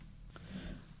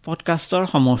পডকাষ্টৰ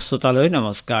সমূহ শ্ৰোতালৈ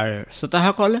নমস্কাৰ।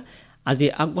 শ্ৰোতাসকল, আজি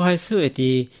আগবঢ়াইছোঁ এটি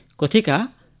কথিকা,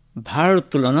 ভাৰ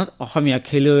উত্তোলনত অসমীয়া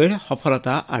খেলুৱৈৰ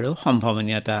সফলতা আৰু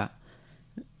সম্ভাৱনীয়তা।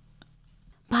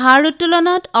 ভাৰ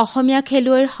উত্তোলনত অসমীয়া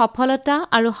খেলুৱৈৰ সফলতা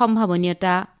আৰু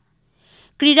সম্ভাৱনীয়তা।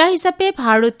 ক্ৰীড়া হিচাপে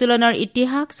ভাৰ উত্তোলনৰ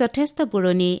ইতিহাস যথেষ্ট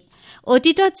পুৰণি।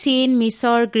 অতীতত চীন,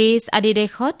 মিছৰ, গ্ৰীচ আদি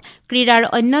দেশত ক্ৰীড়াৰ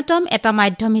অন্যতম এটা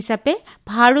মাধ্যম হিচাপে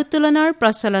ভাৰ উত্তোলনৰ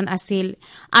প্ৰচলন আছিল।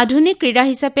 আধুনিক ক্ৰীড়া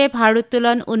হিচাপে ভাৰ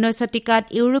উত্তোলন 19 শতিকাত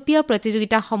ইউৰোপীয়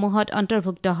প্ৰতিযোগিতাসমূহত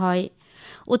অন্তৰ্ভুক্ত হয়।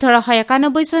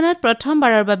 1891 চনত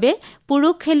প্ৰথমবাৰৰ বাবে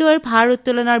পুৰুষ খেলুৱৈৰ ভাৰ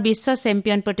উত্তোলনৰ বিশ্ব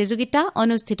চেম্পিয়ন প্ৰতিযোগিতা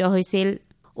অনুষ্ঠিত হৈছিল।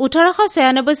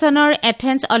 1896 চনৰ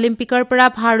এথেন্স অলিম্পিকৰ পৰা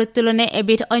ভাৰ উত্তোলনে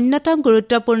এবিধ অন্যতম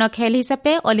গুৰুত্বপূৰ্ণ খেল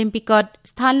হিচাপে অলিম্পিকত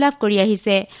স্থান লাভ কৰি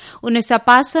আহিছে।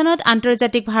 1905 চনত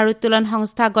আন্তৰ্জাতিক ভাৰ উত্তোলন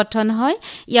সংস্থা গঠন হয়।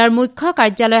 ইয়াৰ মুখ্য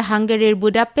কাৰ্যালয় হাংগেৰীৰ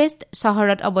বুদাপেষ্ট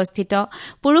চহৰত অৱস্থিত।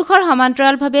 পুৰুষৰ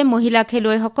সমান্তৰালভাৱে মহিলা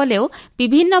খেলুৱৈসকলেও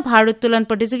বিভিন্ন ভাৰ উত্তোলন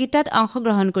প্ৰতিযোগিতাত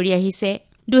অংশগ্ৰহণ কৰি আহিছে।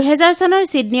 2000 চনৰ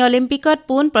ছিডনী অলিম্পিকত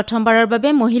পোন প্ৰথমবাৰৰ বাবে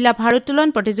মহিলা ভাৰোত্তোলন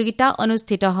প্ৰতিযোগিতা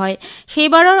অনুষ্ঠিত হয়।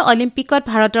 সেইবাৰৰ অলিম্পিকত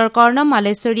ভাৰতৰ কৰ্ণম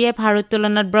মালেশ্বৰীয়ে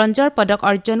ভাৰোত্তোলনত ব্ৰঞ্জৰ পদক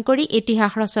অৰ্জন কৰি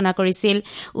ইতিহাস ৰচনা কৰিছিল।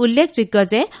 উল্লেখযোগ্য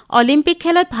যে অলিম্পিক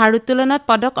খেলত ভাৰোত্তোলনত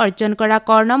পদক অৰ্জন কৰা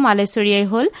কৰ্ণম মালেশ্বৰীয়ে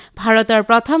হ'ল ভাৰতৰ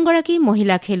প্ৰথমগৰাকী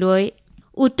মহিলা খেলুৱৈ।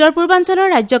 উত্তৰ পূৰ্বাঞ্চলৰ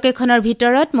ৰাজ্যকেইখনৰ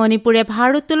ভিতৰত মণিপুৰে ভাৰ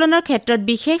উত্তোলনৰ ক্ষেত্ৰত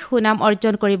বিশেষ সুনাম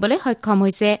অৰ্জন কৰিবলৈ সক্ষম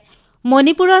হৈছে।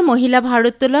 মণিপুৰৰ মহিলা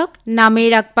ভাৰোত্তোলক নামেই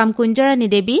ৰাগপাম কুঞ্জৰাণী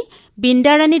দেৱী,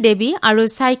 বৃন্দাৰাণী দেৱী আৰু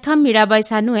চাইখাম মীৰাবাই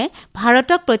চানুৱে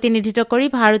ভাৰতক প্ৰতিনিধিত্ব কৰি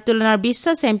ভাৰোত্তোলনৰ বিশ্ব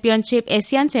championship,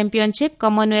 Asian championship,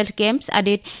 Commonwealth games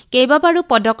আদিত কেইবাবাৰো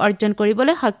পদক অৰ্জন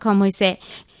কৰিবলৈ সক্ষম হৈছে।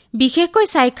 বিশেষকৈ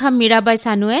চাইখাম মীৰাবাই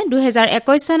চানুৱে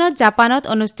 2021 চনত জাপানত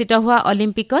অনুষ্ঠিত হোৱা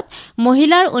অলিম্পিকত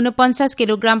মহিলাৰ 49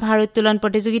 কিলোগ্ৰাম ভাৰোত্তোলন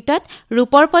প্ৰতিযোগিতাত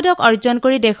ৰূপৰ পদক অৰ্জন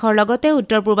কৰি দেশৰ লগতে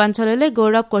উত্তৰ পূৰ্বাঞ্চললৈ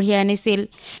গৌৰৱ কঢ়িয়াই আনিছিল।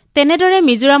 তেনেদৰে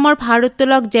মিজোৰামৰ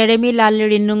ভাৰোত্তোলক জেৰেমি লাল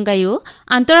ৰিন্নুংগাইও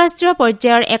আন্তঃৰাষ্ট্ৰীয়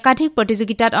পৰ্যায়ৰ একাধিক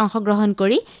প্ৰতিযোগিতাত অংশগ্ৰহণ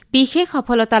কৰি বিশেষ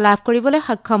সফলতা লাভ কৰিবলৈ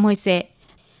সক্ষম হৈছে।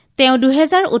 তেওঁ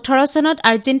 2018 চনত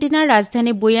আৰ্জেণ্টিনাৰ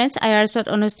ৰাজধানী বুয়েনছ আয়াৰ্ছত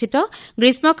অনুষ্ঠিত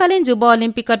গ্ৰীষ্মকালীন যুৱ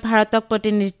অলিম্পিকত ভাৰতক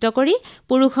প্ৰতিনিধিত্ব কৰি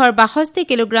পুৰুষৰ 62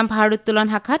 কিলোগ্ৰাম ভাৰোত্তোলন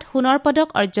শাখাত সোণৰ পদক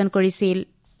অৰ্জন কৰিছিল।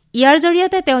 ইয়াৰ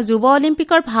জৰিয়তে তেওঁ যুৱ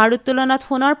অলিম্পিকৰ ভাৰ উত্তোলনত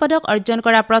সোণৰ পদক অৰ্জন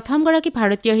কৰা প্ৰথমগৰাকী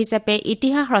ভাৰতীয় হিচাপে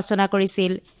ইতিহাস ৰচনা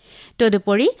কৰিছিল।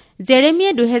 তদুপৰি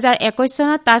জেৰেমিয়ে 2021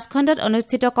 চনত তাছখণ্ডত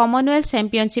অনুষ্ঠিত কমনৱেলথ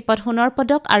চেম্পিয়নশ্বিপত সোণৰ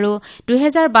পদক আৰু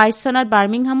 2022 চনত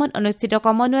বাৰ্মিংহামত অনুষ্ঠিত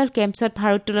কমনৱেলথ গেমছত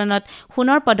ভাৰোত্তোলনত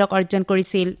সোণৰ পদক অৰ্জন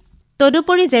কৰিছিল।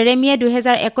 তদুপৰি জেৰেমিয়ে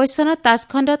 2021 চনত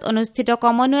তাছখণ্ডত অনুষ্ঠিত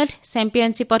কমনৱেলথ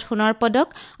চেম্পিয়নশ্বিপত সোণৰ পদক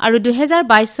আৰু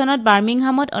 2022 চনত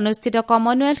বাৰ্মিংহামত অনুষ্ঠিত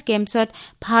কমনৱেলথ গেমছত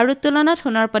ভাৰোত্তোলনত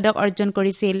সোণৰ পদক অৰ্জন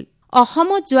কৰিছিল।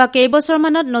 অসমত যোৱা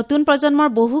কেইবছৰমানত নতুন প্ৰজন্মৰ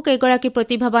বহু কেইগৰাকী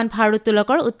প্ৰতিভাৱান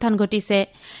ভাৰোত্তোলকৰ উত্থান ঘটিছে।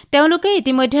 তেওঁলোকে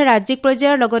ইতিমধ্যে ৰাজ্যিক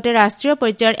পৰ্যায়ৰ লগতে ৰাষ্ট্ৰীয়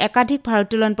পৰ্যায়ৰ একাধিক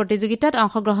ভাৰোত্তোলন প্ৰতিযোগিতাত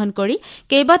অংশগ্ৰহণ কৰি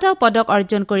কেইবাটাও পদক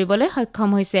অৰ্জন কৰিবলৈ সক্ষম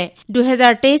হৈছে।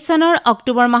 2023 চনৰ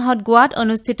অক্টোবৰ মাহত গোৱাত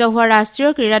অনুষ্ঠিত হোৱা ৰাষ্ট্ৰীয়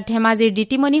ক্ৰীড়াত ধেমাজিৰ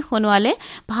দিতিমণি সোণোৱালে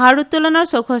ভাৰোত্তোলনৰ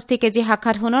 64 কেজি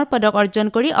শাখাত সোণৰ পদক অৰ্জন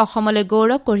কৰি অসমলৈ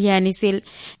গৌৰৱ কঢ়িয়াই আনিছিল।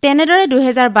 তেনেদৰে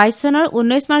 2022 চনৰ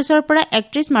 19 মাৰ্চৰ পৰা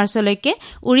 31 মাৰ্চলৈকে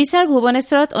ওড়িশাৰ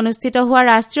ভুৱনেশ্বৰত অনুষ্ঠিত হোৱা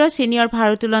ৰাষ্ট্ৰীয় ছিনিয়ৰ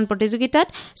ভাৰোত্তোলন প্ৰতিযোগিতাত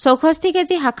 64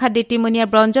 কেজি শাখাত দিতিমণিয়ে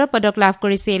ব্ৰঞ্জৰ পদক লাভ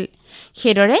কৰিছিল।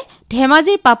 সেইদৰে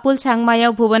ধেমাজিৰ পাপুল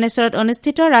চাংমায়েও ভুৱনেশ্বৰত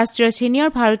অনুষ্ঠিত ৰাষ্ট্ৰীয় ছিনিয়ৰ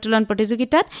ভাৰোত্তোলন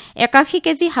প্ৰতিযোগিতাত 81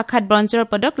 কেজি শাখাত ব্ৰঞ্জৰ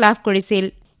পদক লাভ কৰিছিল।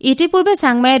 ইতিপূৰ্বে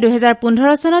চাংমায়ে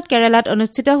 2015 চনত কেৰালাত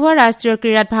অনুষ্ঠিত হোৱা ৰাষ্ট্ৰীয়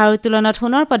ক্ৰীড়াত ভাৰোত্তোলনত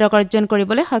সোণৰ পদক অৰ্জন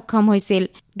কৰিবলৈ সক্ষম হৈছিল।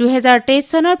 2023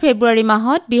 চনৰ ফেব্ৰুৱাৰী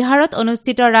মাহত বিহাৰত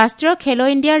অনুষ্ঠিত ৰাষ্ট্ৰীয় খেলো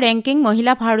ইণ্ডিয়া ৰেংকিং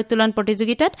মহিলা ভাৰোত্তোলন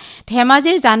প্ৰতিযোগিতাত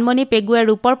ধেমাজিৰ জানমণি পেগুৱে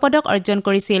ৰূপৰ পদক অৰ্জন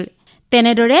কৰিছিল।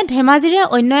 তেনেদৰে ধেমাজিৰে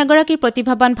অন্য এগৰাকী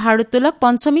প্ৰতিভাৱান ভাৰোত্তোলক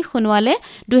পঞ্চমী সোণোৱালে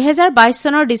 2022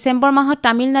 চনৰ ডিচেম্বৰ মাহত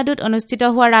তামিলনাডুত অনুষ্ঠিত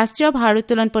হোৱা ৰাষ্ট্ৰীয়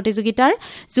ভাৰোত্তোলন প্ৰতিযোগিতাৰ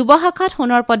যুৱ শাখাত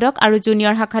সোণৰ পদক আৰু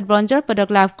জুনিয়ৰ শাখাত ব্ৰঞ্জৰ পদক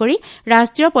লাভ কৰি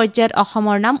ৰাষ্ট্ৰীয় পৰ্যায়ত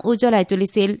অসমৰ নাম উজ্বলাই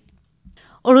তুলিছিল।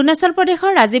 অৰুণাচল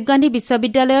প্ৰদেশৰ ৰাজীৱ গান্ধী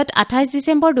বিশ্ববিদ্যালয়ত 28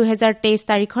 ডিচেম্বৰ 2023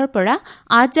 তাৰিখৰ পৰা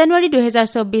 8 জানুৱাৰী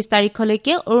 2024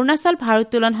 তাৰিখলৈকে অৰুণাচল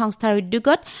ভাৰোত্তোলন সংস্থাৰ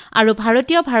উদ্যোগত আৰু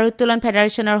ভাৰতীয় ভাৰোত্তোলন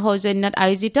ফেডাৰেশ্যনৰ সৌজন্যত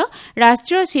আয়োজিত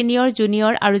ৰাষ্ট্ৰীয় ছিনিয়ৰ,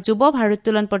 জুনিয়ৰ আৰু যুৱ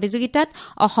ভাৰোত্তোলন প্ৰতিযোগিতাত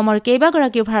অসমৰ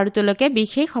কেইবাগৰাকীও ভাৰোত্তোলকে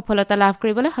বিশেষ সফলতা লাভ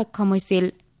কৰিবলৈ সক্ষম হৈছিল।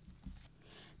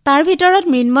 তাৰ ভিতৰত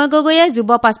মৃন্ময় গগৈয়ে যুৱ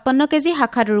 55 কেজি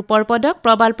শাখাত ৰূপৰ পদক,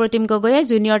 প্ৰবাল প্ৰতিম গগৈয়ে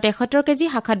জুনিয়ৰ 73 কেজি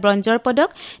শাখাত ব্ৰঞ্জৰ পদক,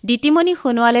 দিতিমণি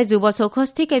সোণোৱালে যুৱ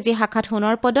 64 কেজি শাখাত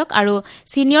সোণৰ পদক আৰু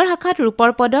ছিনিয়ৰ শাখাত ৰূপৰ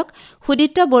পদক,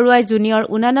 সুদিত্য বৰুৱাই জুনিয়ৰ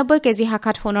 89 কেজি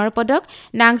শাখাত সোণৰ পদক,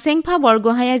 নাংচেংফা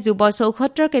বৰগোহাঁয়ে যুৱ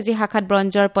 74 কেজি শাখাত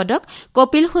ব্ৰঞ্জৰ পদক,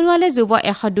 কপিল সোণোৱালে যুৱ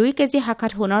 102 কেজি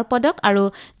শাখাত সোণৰ পদক আৰু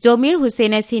জমিৰ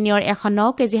হুছেইনে ছিনিয়ৰ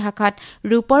 109 কেজি শাখাত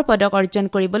ৰূপৰ পদক অৰ্জন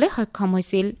কৰিবলৈ সক্ষম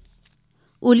হৈছিল।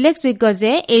 উল্লেখযোগ্য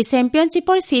যে এই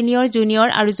চেম্পিয়নশ্বিপৰ ছিনিয়ৰ জুনিয়ৰ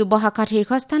আৰু যুৱ শাখাত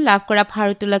শীৰ্ষস্থান লাভ কৰা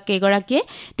ভাৰোত্তোলক কেইগৰাকীয়ে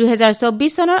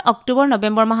 2024 চনৰ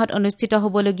অক্টোবৰ-নৱেম্বৰ মাহত অনুষ্ঠিত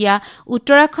হ'বলগীয়া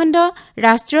উত্তৰাখণ্ড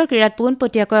ৰাষ্ট্ৰীয় ক্ৰীড়াত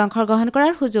পোনপটীয়াকৈ অংশগ্ৰহণ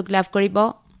কৰাৰ সুযোগ লাভ কৰিব।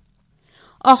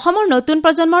 অসমৰ নতুন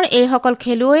প্ৰজন্মৰ এইসকল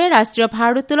খেলুৱৈয়ে ৰাষ্ট্ৰীয়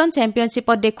ভাৰোত্তোলন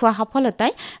চেম্পিয়নশ্বিপত দেখুওৱা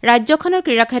সফলতাই ৰাজ্যখনৰ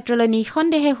ক্ৰীড়া ক্ষেত্ৰলৈ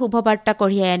নিঃসন্দেহে শুভবাৰ্তা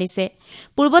কঢ়িয়াই আনিছে।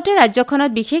 পূৰ্বতে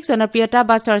ৰাজ্যখনত বিশেষ জনপ্ৰিয়তা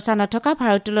বা চৰ্চা নথকা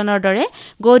ভাৰোত্তোলনৰ দৰে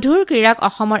গধুৰ ক্ৰীড়াক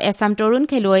অসমৰ এচাম তৰুণ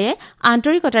খেলুৱৈয়ে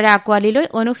আন্তৰিকতাৰে আঁকোৱালি লৈ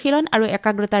অনুশীলন আৰু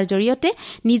একাগ্ৰতাৰ জৰিয়তে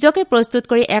নিজকে প্ৰস্তুত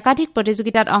কৰি একাধিক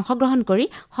প্ৰতিযোগিতাত অংশগ্ৰহণ কৰি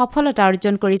সফলতা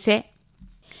অৰ্জন কৰিছে।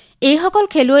 এইসকল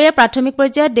খেলুৱৈয়ে প্ৰাথমিক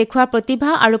পৰ্যায়ত দেখুওৱা প্ৰতিভা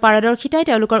আৰু পাৰদৰ্শিতাই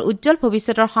তেওঁলোকৰ উজ্জ্বল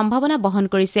ভৱিষ্যতৰ সম্ভাৱনা বহন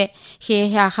কৰিছে।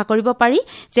 সেয়েহে আশা কৰিব পাৰি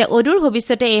যে অদূৰ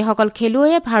ভৱিষ্যতে এইসকল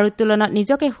খেলুৱৈয়ে ভাৰোত্তোলনত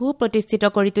নিজকে সুপ্ৰতিষ্ঠিত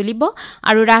কৰি তুলিব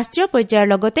আৰু ৰাষ্ট্ৰীয় পৰ্যায়ৰ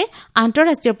লগতে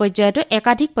আন্তঃৰাষ্ট্ৰীয় পৰ্যায়তো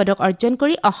একাধিক পদক অৰ্জন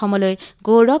কৰি অসমলৈ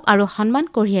গৌৰৱ আৰু সন্মান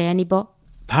কঢ়িয়াই আনিব।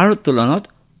 ভাৰোত্তোলনত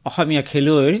অসমীয়া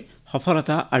খেলুৱৈৰ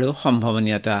সফলতা আৰু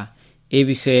সম্ভাৱনীয়তা এই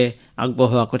বিষয়ে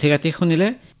আগবঢ়োৱা কথিকাটি শুনিলে।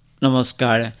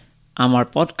 নমস্কাৰ। আমাৰ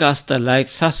পডকাষ্ট লাইক,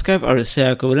 ছাবস্ক্ৰাইব আৰু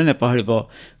শ্বেয়াৰ কৰিবলৈ নাপাহৰিব।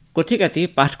 কথিকাটি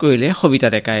পাঠ কৰিলে সবিতা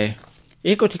ডেকাই।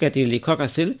 এই কথিকাটিৰ লিখক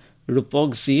আছিল ৰূপক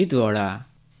জি দুৱৰা।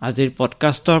 আজিৰ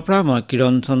পডকাষ্টৰ পৰা মই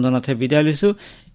কিৰণ চন্দ্ৰনাথে বিদায় লৈছোঁ।